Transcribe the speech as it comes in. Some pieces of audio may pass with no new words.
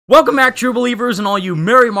Welcome back, true believers and all you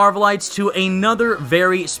merry Marvelites, to another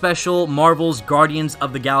very special Marvel's Guardians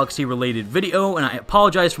of the Galaxy related video, and I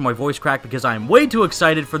apologize for my voice crack because I am way too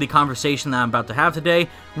excited for the conversation that I'm about to have today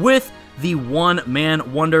with the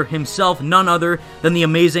one-man wonder himself, none other than the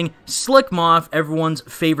amazing Slcmof, everyone's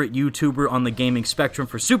favorite YouTuber on the gaming spectrum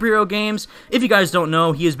for superhero games. If you guys don't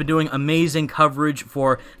know, he has been doing amazing coverage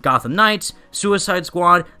for Gotham Knights, Suicide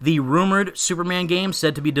Squad, the rumored Superman game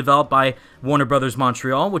said to be developed by Warner Brothers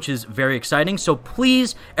Montreal, which is very exciting. So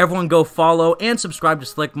please, everyone go follow and subscribe to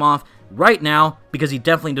Slcmof right now, because he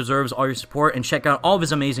definitely deserves all your support, and check out all of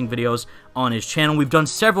his amazing videos on his channel. We've done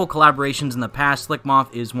several collaborations in the past.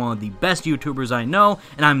 Slcmof is one of the best YouTubers I know,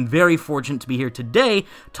 and I'm very fortunate to be here today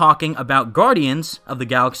talking about Guardians of the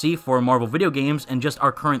Galaxy for Marvel video games and just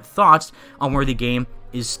our current thoughts on where the game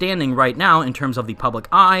is standing right now in terms of the public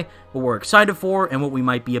eye, what we're excited for, and what we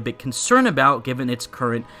might be a bit concerned about given its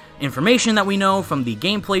current information that we know from the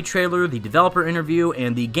gameplay trailer, the developer interview,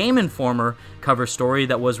 and the Game Informer cover story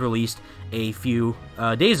that was released a few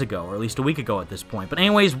days ago, or at least a week ago at this point. But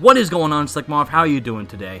anyways, what is going on, Slcmof? How are you doing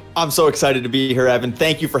today? I'm so excited to be here, Evan.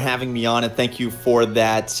 Thank you for having me on, and thank you for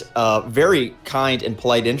that very kind and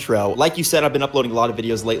polite intro. Like you said, I've been uploading a lot of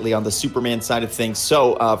videos lately on the Superman side of things,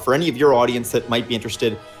 so for any of your audience that might be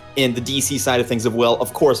interested in the DC side of things as well,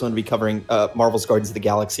 of course, I'm going to be covering Marvel's Guardians of the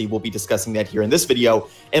Galaxy. We'll be discussing that here in this video,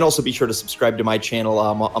 and also be sure to subscribe to my channel.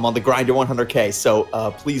 I'm on the grind to 100K,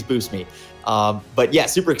 so please boost me. But yeah,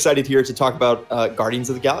 super excited here to talk about Guardians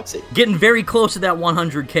of the Galaxy. Getting very close to that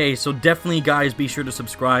 100K, so definitely, guys, be sure to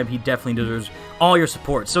subscribe. He definitely deserves all your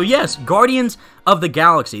support. So yes, Guardians of the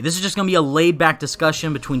Galaxy. This is just going to be a laid-back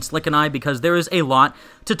discussion between Slick and I, because there is a lot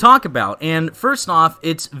to talk about. And first off,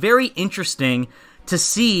 it's very interesting to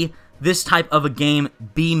see this type of a game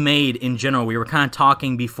be made in general. We were kind of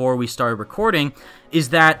talking before we started recording, is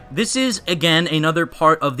that this is, again, another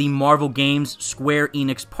part of the Marvel Games Square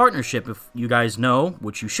Enix partnership. If you guys know,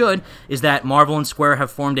 which you should, is that Marvel and Square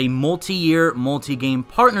have formed a multi-year, multi-game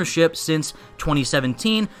partnership since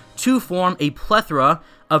 2017 to form a plethora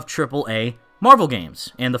of AAA Marvel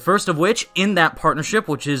games. And the first of which, in that partnership,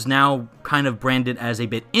 which is now kind of branded as a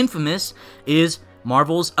bit infamous, is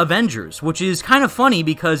Marvel's Avengers, which is kind of funny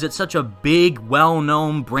because it's such a big,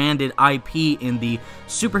 well-known, branded IP in the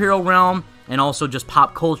superhero realm, and also just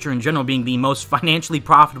pop culture in general, being the most financially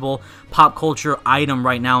profitable pop culture item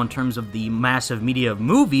right now in terms of the massive media of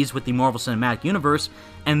movies with the Marvel Cinematic Universe,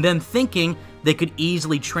 and then thinking they could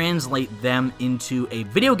easily translate them into a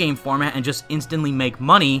video game format and just instantly make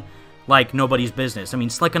money like nobody's business. I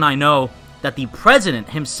mean, Slick and I know that the president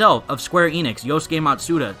himself of Square Enix, Yosuke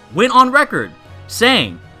Matsuda, went on record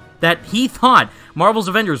saying that he thought Marvel's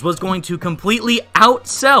Avengers was going to completely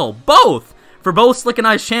outsell for both Slick and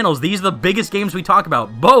I's channels. These are the biggest games we talk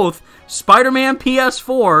about. Both Spider-Man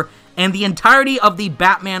PS4 and the entirety of the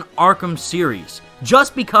Batman Arkham series,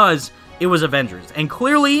 just because it was Avengers. And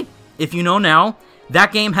clearly, if you know now,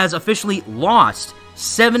 that game has officially lost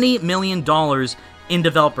 $70 million in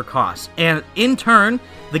developer costs. And in turn,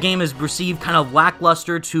 the game has received kind of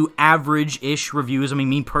lackluster to average-ish reviews. I mean,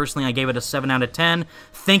 me personally, I gave it a 7 out of 10,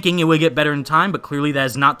 thinking it would get better in time, but clearly that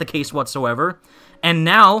is not the case whatsoever. And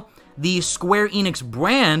now, the Square Enix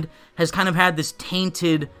brand has kind of had this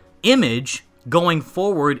tainted image going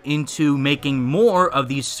forward into making more of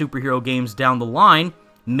these superhero games down the line.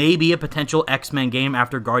 Maybe a potential X-Men game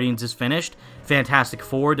after Guardians is finished. Fantastic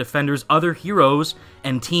Four, Defenders, other heroes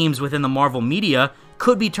and teams within the Marvel media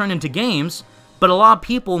could be turned into games, but a lot of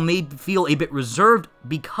people may feel a bit reserved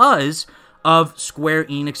because of Square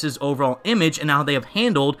Enix's overall image and how they have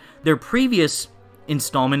handled their previous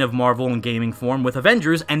installment of Marvel in gaming form with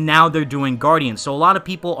Avengers, and now they're doing Guardians. So a lot of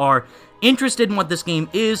people are interested in what this game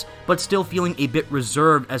is, but still feeling a bit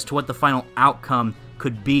reserved as to what the final outcome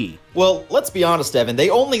could be. Well, let's be honest, Evan. They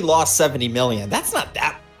only lost 70 million. That's not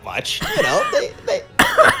that much. You know,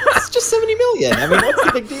 it's just 70 million. I mean, what's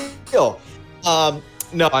the big deal?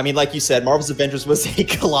 No, I mean, like you said, Marvel's Avengers was a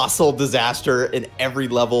colossal disaster in every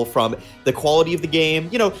level, from the quality of the game.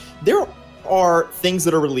 You know, there are things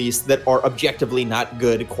that are released that are objectively not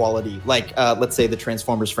good quality, like let's say the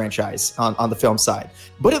Transformers franchise on the film side.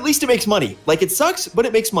 But at least it makes money. Like, it sucks, but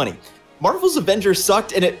it makes money. Marvel's Avengers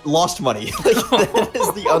sucked and it lost money. Like, that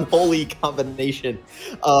is the unholy combination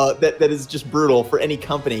that is just brutal for any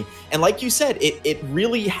company. And like you said, it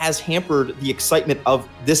really has hampered the excitement of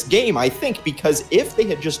this game, I think, because if they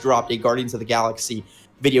had just dropped a Guardians of the Galaxy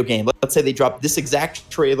video game. Let's say they dropped this exact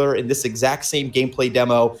trailer and this exact same gameplay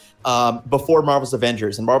demo before Marvel's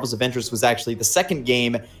Avengers, and Marvel's Avengers was actually the second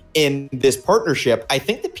game in this partnership. I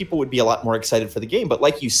think that people would be a lot more excited for the game. But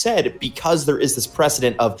like you said, because there is this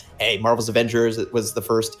precedent of, hey, Marvel's Avengers, it was the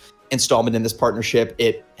first installment in this partnership.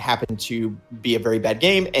 It happened to be a very bad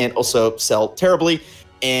game and also sell terribly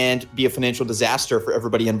and be a financial disaster for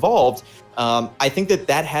everybody involved. I think that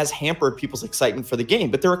that has hampered people's excitement for the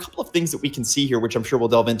game. But there are a couple of things that we can see here, which I'm sure we'll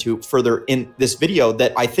delve into further in this video,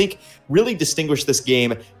 that I think really distinguish this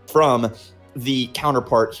game from the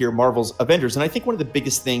counterpart here, Marvel's Avengers. And I think one of the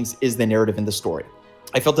biggest things is the narrative in the story.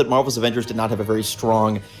 I felt that Marvel's Avengers did not have a very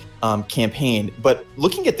strong campaign. But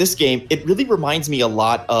looking at this game, it really reminds me a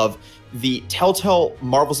lot of the Telltale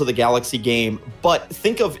Marvels of the Galaxy game. But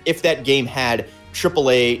think of if that game had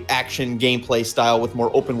AAA action gameplay style with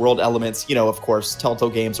more open world elements. You know, of course, Telltale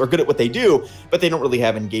games are good at what they do, but they don't really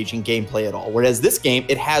have engaging gameplay at all. Whereas this game,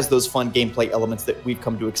 it has those fun gameplay elements that we've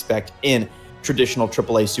come to expect in traditional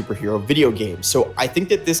AAA superhero video games. So I think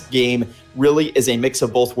that this game really is a mix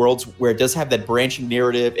of both worlds, where it does have that branching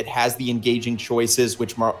narrative. It has the engaging choices,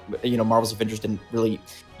 which Marvel's Avengers didn't really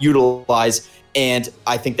utilize. And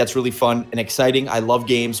I think that's really fun and exciting. I love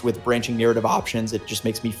games with branching narrative options. It just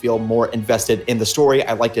makes me feel more invested in the story.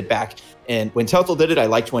 I liked it back, and when Telltale did it, I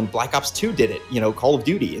liked when Black Ops 2 did it, Call of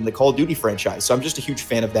Duty in the Call of Duty franchise. So I'm just a huge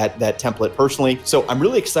fan of that template personally. So I'm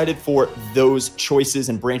really excited for those choices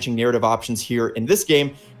and branching narrative options here in this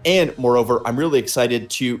game. And moreover, I'm really excited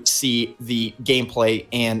to see the gameplay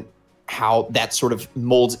and how that sort of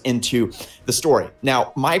molds into the story.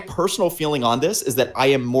 Now, my personal feeling on this is that I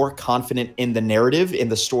am more confident in the narrative, in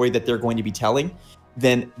the story that they're going to be telling,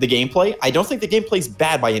 than the gameplay. I don't think the gameplay is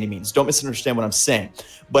bad by any means. Don't misunderstand what I'm saying.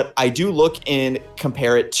 But I do look and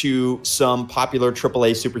compare it to some popular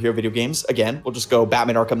AAA superhero video games. Again, we'll just go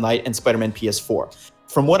Batman Arkham Knight and Spider-Man PS4.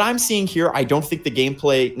 From what I'm seeing here, I don't think the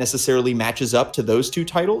gameplay necessarily matches up to those two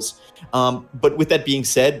titles. But with that being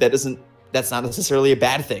said, that's not necessarily a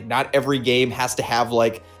bad thing. Not every game has to have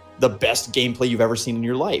like the best gameplay you've ever seen in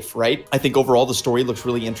your life, right? I think overall the story looks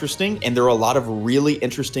really interesting, and there are a lot of really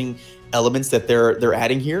interesting elements that they're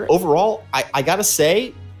adding here. Overall, I gotta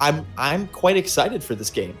say, I'm quite excited for this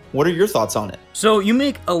game. What are your thoughts on it? So you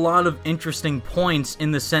make a lot of interesting points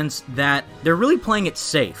in the sense that they're really playing it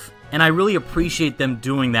safe, and I really appreciate them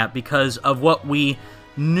doing that because of what we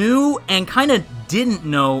knew and kind of didn't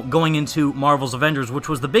know going into Marvel's Avengers, which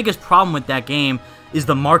was the biggest problem with that game, is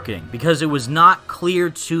the marketing, because it was not clear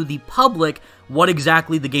to the public what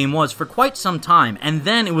exactly the game was for quite some time. And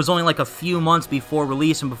then it was only like a few months before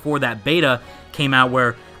release and before that beta came out,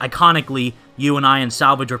 where iconically you and I and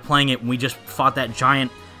Salvage are playing it, and we just fought that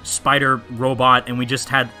giant spider robot, and we just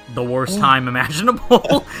had the worst time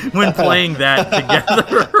imaginable when playing that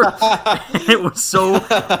together. It was so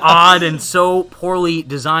odd and so poorly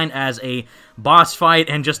designed as a boss fight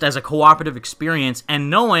and just as a cooperative experience, and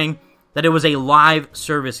knowing that it was a live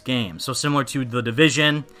service game, so similar to The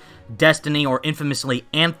Division, Destiny, or infamously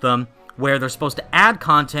Anthem, where they're supposed to add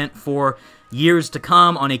content for years to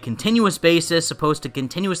come on a continuous basis, supposed to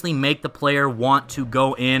continuously make the player want to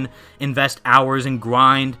go in, invest hours and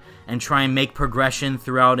grind, and try and make progression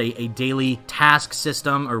throughout a daily task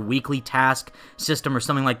system or weekly task system or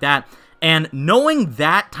something like that. And knowing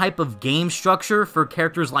that type of game structure for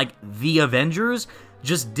characters like the Avengers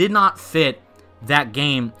just did not fit that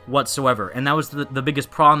game whatsoever. And that was the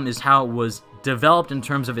biggest problem, is how it was developed in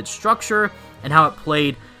terms of its structure and how it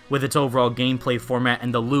played with its overall gameplay format,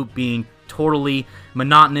 and the loop being totally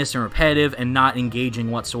monotonous and repetitive and not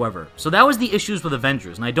engaging whatsoever. So that was the issues with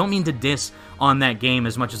Avengers, and I don't mean to diss on that game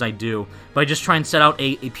as much as I do, but I just try and set out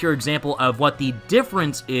a pure example of what the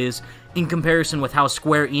difference is in comparison with how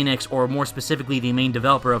Square Enix, or more specifically the main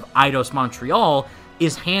developer of Eidos Montreal,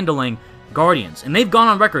 is handling Guardians. And they've gone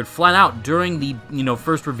on record flat out during the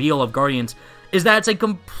first reveal of Guardians, is that it's a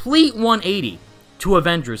complete 180 to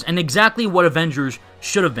Avengers, and exactly what Avengers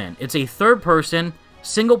should have been. It's a third-person,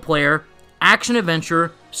 single-player,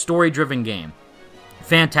 action-adventure, story-driven game.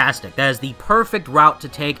 Fantastic. That is the perfect route to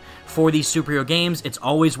take for these superhero games. It's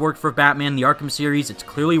always worked for Batman, the Arkham series. It's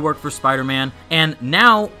clearly worked for Spider-Man. And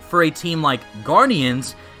now, for a team like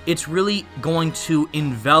Guardians, it's really going to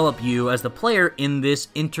envelop you as the player in this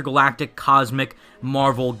intergalactic, cosmic,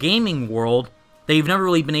 Marvel gaming world that you've never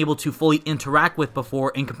really been able to fully interact with before,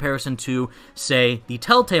 in comparison to, say, the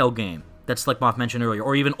Telltale game that Slcmof mentioned earlier,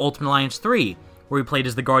 or even Ultimate Alliance 3, where we played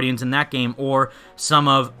as the Guardians in that game, or some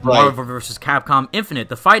of Marvel vs. Capcom Infinite,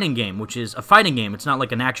 the fighting game, which is a fighting game. It's not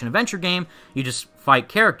like an action-adventure game. You just fight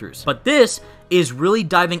characters. But this is really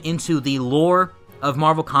diving into the lore of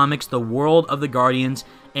Marvel Comics, the world of the Guardians,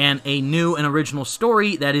 and a new and original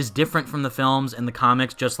story that is different from the films and the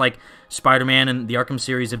comics, just like Spider-Man and the Arkham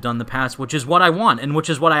series have done in the past, which is what I want, and which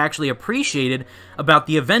is what I actually appreciated about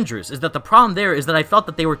the Avengers, is that the problem there is that I felt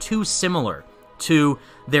that they were too similar to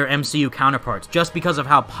their MCU counterparts, just because of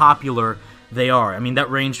how popular they are. I mean, that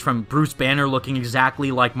ranged from Bruce Banner looking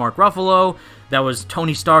exactly like Mark Ruffalo, that was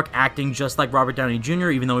Tony Stark acting just like Robert Downey Jr.,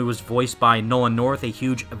 even though he was voiced by Nolan North, a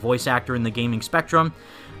huge voice actor in the gaming spectrum.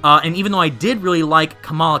 And even though I did really like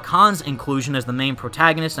Kamala Khan's inclusion as the main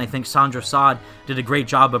protagonist, and I think Sandra Saad did a great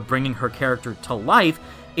job of bringing her character to life,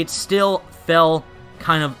 it still fell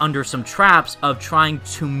kind of under some traps of trying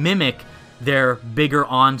to mimic their bigger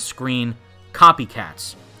on-screen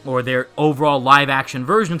copycats, or their overall live-action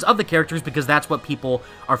versions of the characters, because that's what people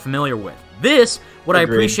are familiar with. This, what I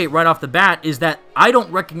appreciate right off the bat, is that I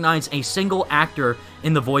don't recognize a single actor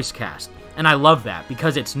in the voice cast. And I love that,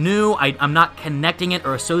 because it's new. I'm not connecting it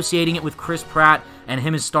or associating it with Chris Pratt and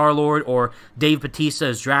him as Star-Lord, or Dave Bautista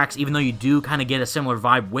as Drax, even though you do kind of get a similar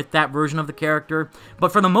vibe with that version of the character.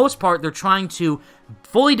 But for the most part, they're trying to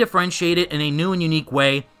fully differentiate it in a new and unique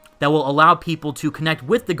way that will allow people to connect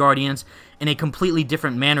with the Guardians in a completely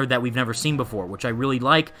different manner that we've never seen before, which I really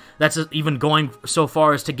like. That's even going so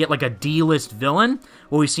far as to get like a D-list villain.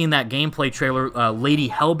 What we see in that gameplay trailer, Lady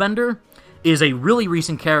Hellbender, is a really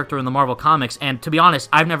recent character in the Marvel Comics, and to be honest,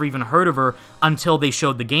 I've never even heard of her until they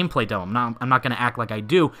showed the gameplay demo. I'm not going to act like I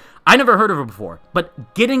do. I never heard of her before,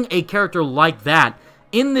 but getting a character like that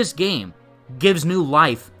in this game gives new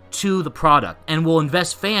life to the product, and will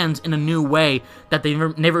invest fans in a new way that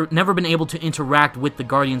they've never been able to interact with the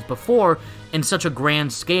Guardians before in such a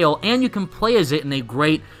grand scale, and you can play as it in a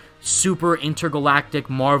great, super intergalactic,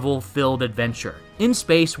 Marvel-filled adventure in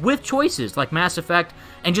space with choices like Mass Effect,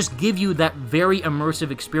 and just give you that very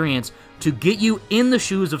immersive experience to get you in the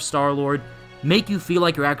shoes of Star-Lord, make you feel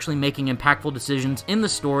like you're actually making impactful decisions in the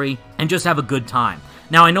story, and just have a good time.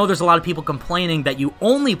 Now, I know there's a lot of people complaining that you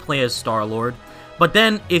only play as Star-Lord, but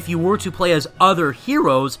then if you were to play as other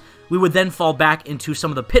heroes, we would then fall back into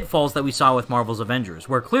some of the pitfalls that we saw with Marvel's Avengers,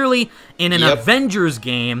 where clearly in an Avengers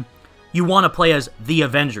game, you want to play as the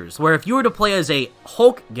Avengers, where if you were to play as a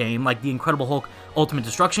Hulk game, like the Incredible Hulk Ultimate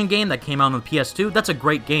Destruction game that came out on the PS2, that's a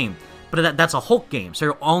great game, but that's a Hulk game, so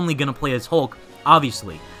you're only going to play as Hulk,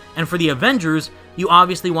 obviously. And for the Avengers, you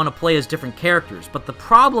obviously want to play as different characters, but the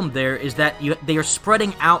problem there is that they are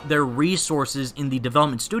spreading out their resources in the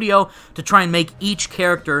development studio to try and make each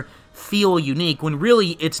character feel unique, when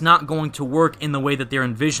really it's not going to work in the way that they're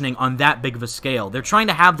envisioning on that big of a scale. They're trying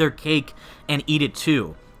to have their cake and eat it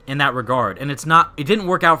too, in that regard, and it didn't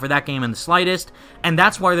work out for that game in the slightest, and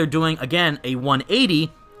that's why they're doing, again, a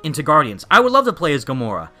 180 into Guardians. I would love to play as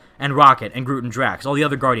Gamora, and Rocket, and Groot and Drax, all the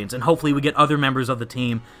other Guardians, and hopefully we get other members of the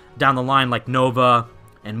team down the line, like Nova,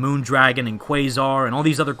 and Moondragon, and Quasar, and all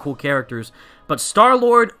these other cool characters. But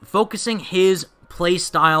Star-Lord, focusing his play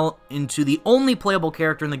style into the only playable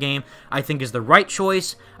character in the game, I think is the right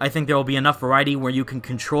choice. I think there will be enough variety where you can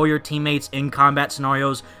control your teammates in combat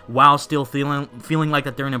scenarios while still feeling like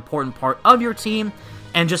that they're an important part of your team,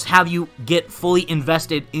 and just have you get fully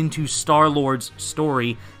invested into Star-Lord's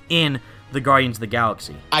story in the Guardians of the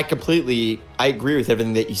Galaxy. I agree with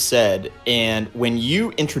everything that you said, and when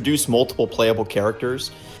you introduce multiple playable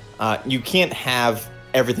characters, you can't have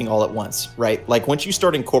everything all at once, right? Like, once you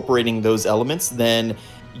start incorporating those elements, then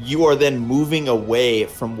you are then moving away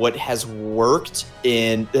from what has worked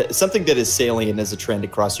in something that is salient as a trend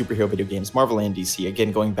across superhero video games, Marvel and DC.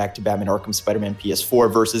 Again, going back to Batman Arkham, Spider-Man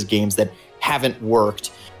PS4 versus games that haven't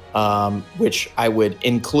worked, which I would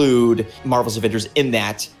include Marvel's Avengers in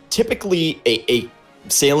that. Typically, a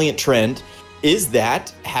salient trend is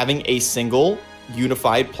that having a single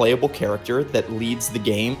unified playable character that leads the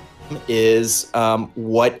game is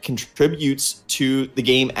what contributes to the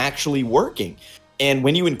game actually working. And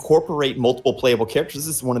when you incorporate multiple playable characters,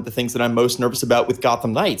 this is one of the things that I'm most nervous about with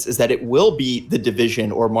Gotham Knights, is that it will be The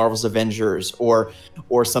Division or Marvel's Avengers or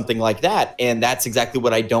something like that. And that's exactly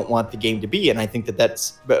what I don't want the game to be. And I think that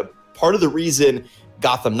that's part of the reason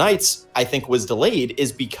Gotham Knights, I think, was delayed,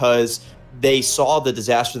 is because they saw the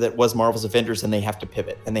disaster that was Marvel's Avengers, and they have to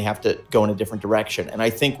pivot and they have to go in a different direction. And I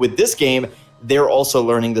think with this game, they're also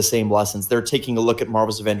learning the same lessons. They're taking a look at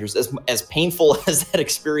Marvel's Avengers. As painful as that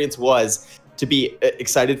experience was, to be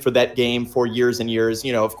excited for that game for years and years,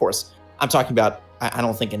 you know, of course, I'm talking about, I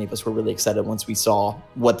don't think any of us were really excited once we saw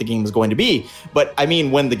what the game was going to be. But I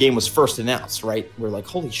mean, when the game was first announced, right, we're like,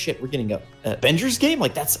 holy shit, we're getting an Avengers game?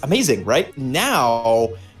 Like, that's amazing, right? Now,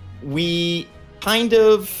 we kind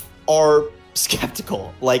of are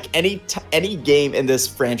skeptical. Like, any game in this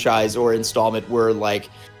franchise or installment where,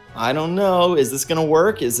 like, I don't know. Is this going to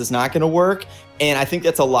work? Is this not going to work? And I think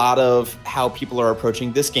that's a lot of how people are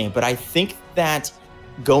approaching this game. But I think that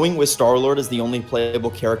going with Star-Lord as the only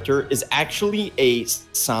playable character is actually a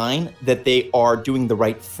sign that they are doing the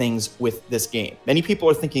right things with this game. Many people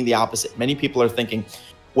are thinking the opposite. Many people are thinking,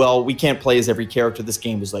 well, we can't play as every character. This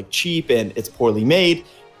game is like cheap and it's poorly made.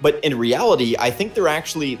 But in reality, I think they're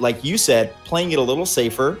actually, like you said, playing it a little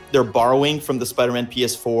safer. They're borrowing from the Spider-Man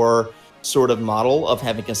PS4 sort of model of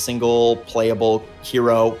having a single playable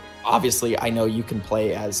hero. Obviously, I know you can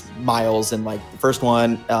play as Miles in like the first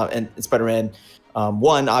one and Spider-Man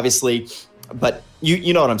 1, obviously. But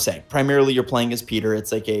you know what I'm saying. Primarily, you're playing as Peter.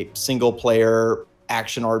 It's like a single player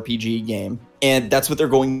action RPG game. And that's what they're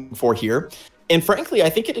going for here. And frankly, I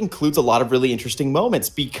think it includes a lot of really interesting moments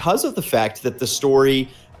because of the fact that the story,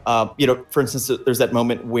 for instance, there's that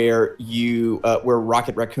moment where where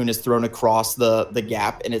Rocket Raccoon is thrown across the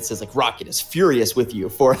gap, and it says like Rocket is furious with you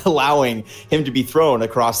for allowing him to be thrown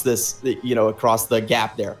across across the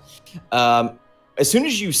gap there. As soon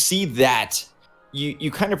as you see that,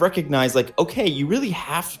 you kind of recognize like, okay, you really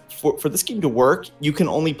have for this game to work, you can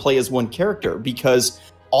only play as one character because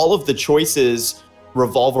all of the choices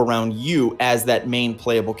revolve around you as that main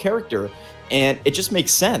playable character. And it just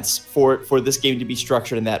makes sense for this game to be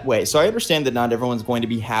structured in that way. So I understand that not everyone's going to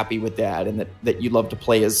be happy with that and that you love to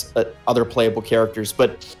play as other playable characters.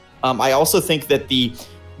 But I also think that the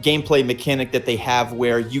gameplay mechanic that they have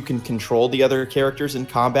where you can control the other characters in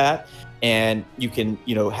combat and you can,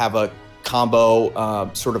 have a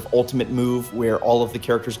combo sort of ultimate move where all of the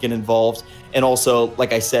characters get involved. And also,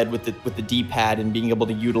 like I said, with the D-pad and being able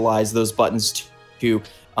to utilize those buttons to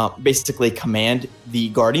basically command the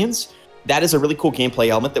Guardians. That is a really cool gameplay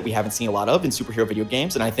element that we haven't seen a lot of in superhero video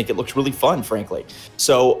games, and I think it looks really fun, frankly.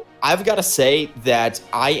 So I've got to say that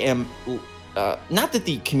I am, not that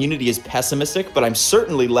the community is pessimistic, but I'm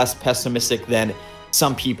certainly less pessimistic than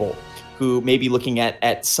some people who may be looking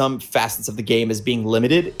at some facets of the game as being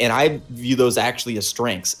limited, and I view those actually as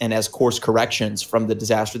strengths and as course corrections from the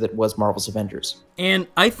disaster that was Marvel's Avengers. And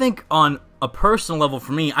I think on a personal level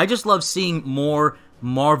for me, I just love seeing more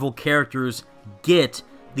Marvel characters get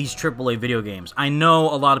these AAA video games. I know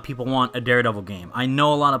a lot of people want a Daredevil game. I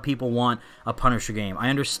know a lot of people want a Punisher game. I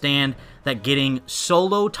understand that getting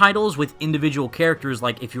solo titles with individual characters,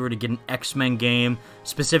 like if you were to get an X-Men game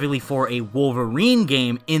specifically for a Wolverine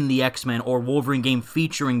game in the X-Men or Wolverine game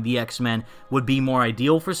featuring the X-Men would be more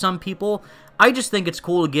ideal for some people. I just think it's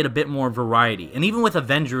cool to get a bit more variety. And even with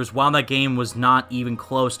Avengers, while that game was not even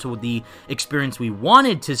close to the experience we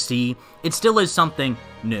wanted to see, it still is something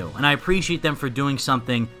new. And I appreciate them for doing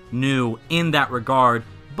something new in that regard,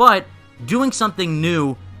 but doing something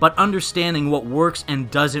new, but understanding what works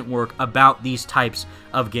and doesn't work about these types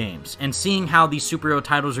of games. And seeing how these superhero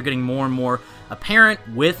titles are getting more and more apparent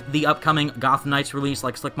with the upcoming Gotham Knights release,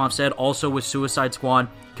 like Slcmof said, also with Suicide Squad,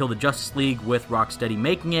 Kill the Justice League with Rocksteady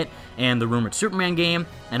making it, and the rumored Superman game,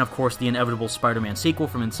 and of course the inevitable Spider-Man sequel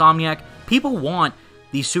from Insomniac. People want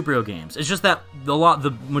these superhero games. It's just that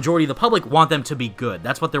the majority of the public want them to be good.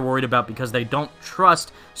 That's what they're worried about because they don't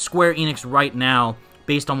trust Square Enix right now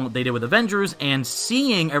based on what they did with Avengers and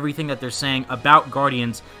seeing everything that they're saying about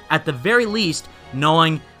Guardians, at the very least,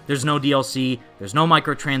 knowing there's no DLC, there's no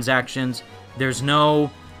microtransactions, there's no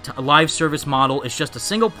live service model, it's just a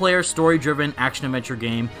single-player, story-driven action-adventure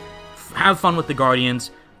game. Have fun with the Guardians,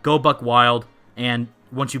 go buck wild, and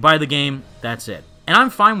once you buy the game, that's it. And I'm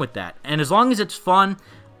fine with that. And as long as it's fun,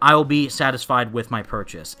 I will be satisfied with my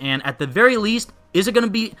purchase. And at the very least, is it going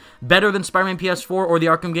to be better than Spider-Man PS4 or the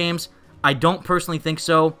Arkham games? I don't personally think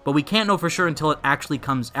so, but we can't know for sure until it actually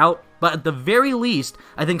comes out. But at the very least,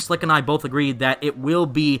 I think Slick and I both agreed that it will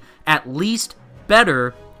be at least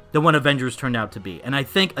better than what Avengers turned out to be. And I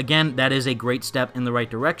think, again, that is a great step in the right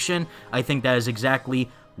direction. I think that is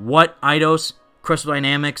exactly what Eidos, Crystal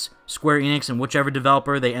Dynamics, Square Enix, and whichever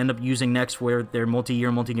developer they end up using next for their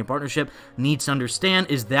multi-year, multi-game partnership needs to understand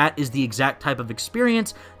is that is the exact type of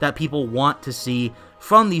experience that people want to see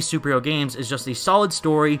from these superhero games, is just a solid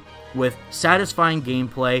story with satisfying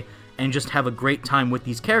gameplay and just have a great time with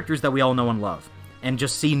these characters that we all know and love. And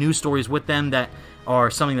just see new stories with them that are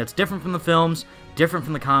something that's different from the films, different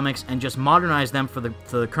from the comics, and just modernize them for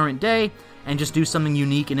the current day and just do something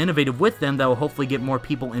unique and innovative with them that will hopefully get more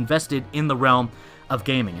people invested in the realm of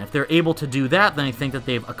gaming. And if they're able to do that, then I think that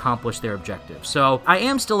they've accomplished their objective. So I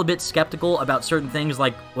am still a bit skeptical about certain things,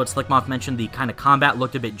 like what Slcmof mentioned, the kind of combat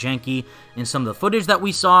looked a bit janky in some of the footage that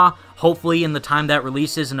we saw. Hopefully in the time that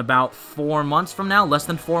releases in about 4 months from now, less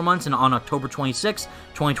than 4 months, and on October 26th,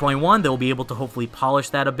 2021, they'll be able to hopefully polish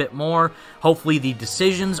that a bit more. Hopefully the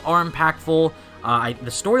decisions are impactful.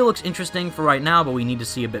 The story looks interesting for right now, but we need to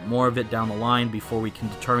see a bit more of it down the line before we can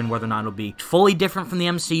determine whether or not it'll be fully different from the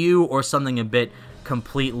MCU or something a bit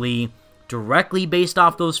completely directly based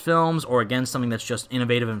off those films, or again, something that's just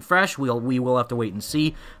innovative and fresh. We will have to wait and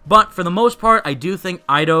see. But for the most part, I do think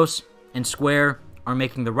Eidos and Square are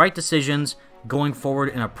making the right decisions, going forward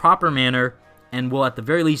in a proper manner, and will at the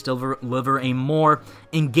very least deliver a more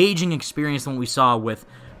engaging experience than what we saw with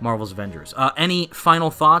Marvel's Avengers. Any final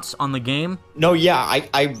thoughts on the game? No, yeah,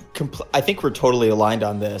 I think we're totally aligned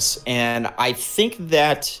on this, and I think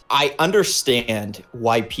that I understand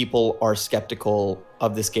why people are skeptical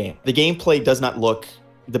of this game. The gameplay does not look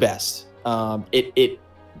the best.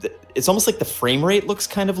 It's almost like the frame rate looks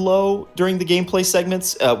kind of low during the gameplay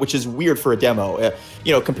segments, which is weird for a demo.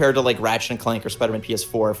 Compared to like Ratchet and Clank or Spider-Man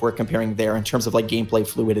PS4, if we're comparing there in terms of like gameplay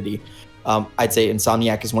fluidity, I'd say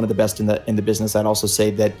Insomniac is one of the best in the business. I'd also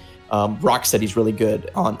say that Rocksteady's really good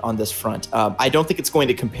on this front. I don't think it's going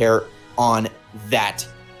to compare on that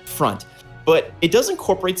front, but it does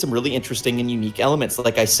incorporate some really interesting and unique elements.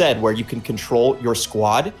 Like I said, where you can control your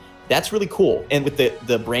squad. That's really cool. And with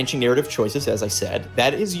the branching narrative choices, as I said,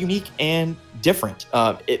 that is unique and different.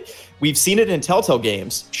 We've seen it in Telltale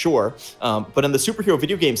games, sure, but on the superhero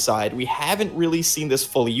video game side, we haven't really seen this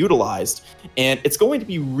fully utilized. And it's going to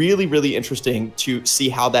be really, really interesting to see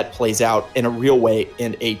how that plays out in a real way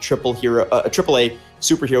in a AAA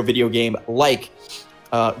superhero video game like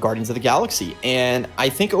Guardians of the Galaxy. And I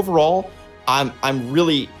think overall, I'm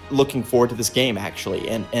really looking forward to this game, actually.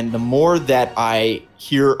 And the more that I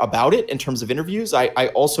hear about it in terms of interviews, I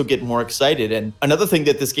also get more excited. And another thing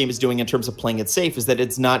that this game is doing in terms of playing it safe is that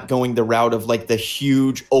it's not going the route of like the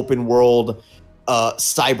huge open world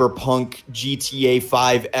cyberpunk GTA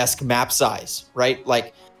 5-esque map size, right?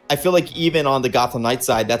 Like, I feel like even on the Gotham Knights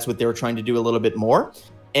side, that's what they were trying to do a little bit more.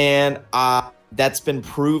 And that's been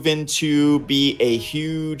proven to be a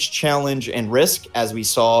huge challenge and risk, as we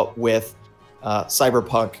saw with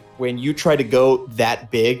Cyberpunk. When you try to go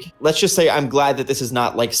that big, let's just say I'm glad that this is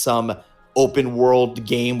not like some open world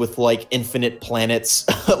game with like infinite planets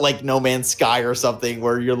like No Man's Sky or something,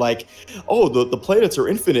 where you're like, oh, the planets are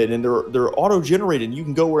infinite and they're auto-generated and you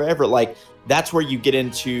can go wherever. Like, that's where you get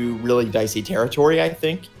into really dicey territory, I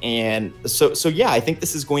think. And so yeah, I think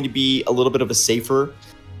this is going to be a little bit of a safer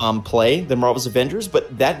play than Marvel's Avengers,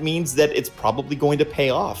 but that means that it's probably going to pay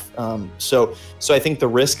off. So I think the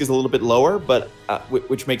risk is a little bit lower, but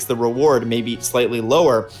which makes the reward maybe slightly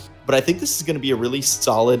lower. But I think this is going to be a really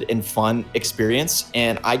solid and fun experience,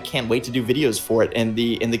 and I can't wait to do videos for it in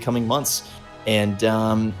the coming months. And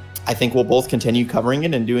I think we'll both continue covering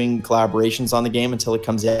it and doing collaborations on the game until it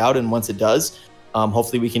comes out. And once it does,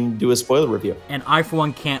 hopefully we can do a spoiler review. And I, for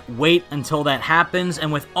one, can't wait until that happens.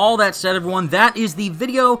 And with all that said, everyone, that is the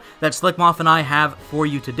video that Slcmof and I have for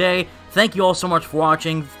you today. Thank you all so much for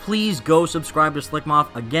watching. Please go subscribe to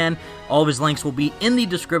Slcmof. Again, all of his links will be in the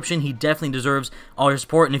description. He definitely deserves all your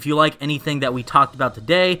support. And if you like anything that we talked about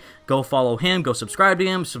today, go follow him, go subscribe to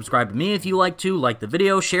him, subscribe to me if you like to, like the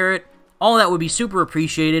video, share it. All that would be super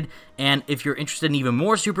appreciated, and if you're interested in even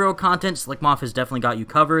more superhero content, Slcmof has definitely got you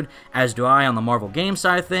covered, as do I on the Marvel game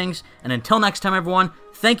side of things. And until next time, everyone,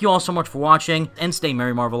 thank you all so much for watching, and stay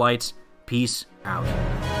merry, Marvelites. Peace out.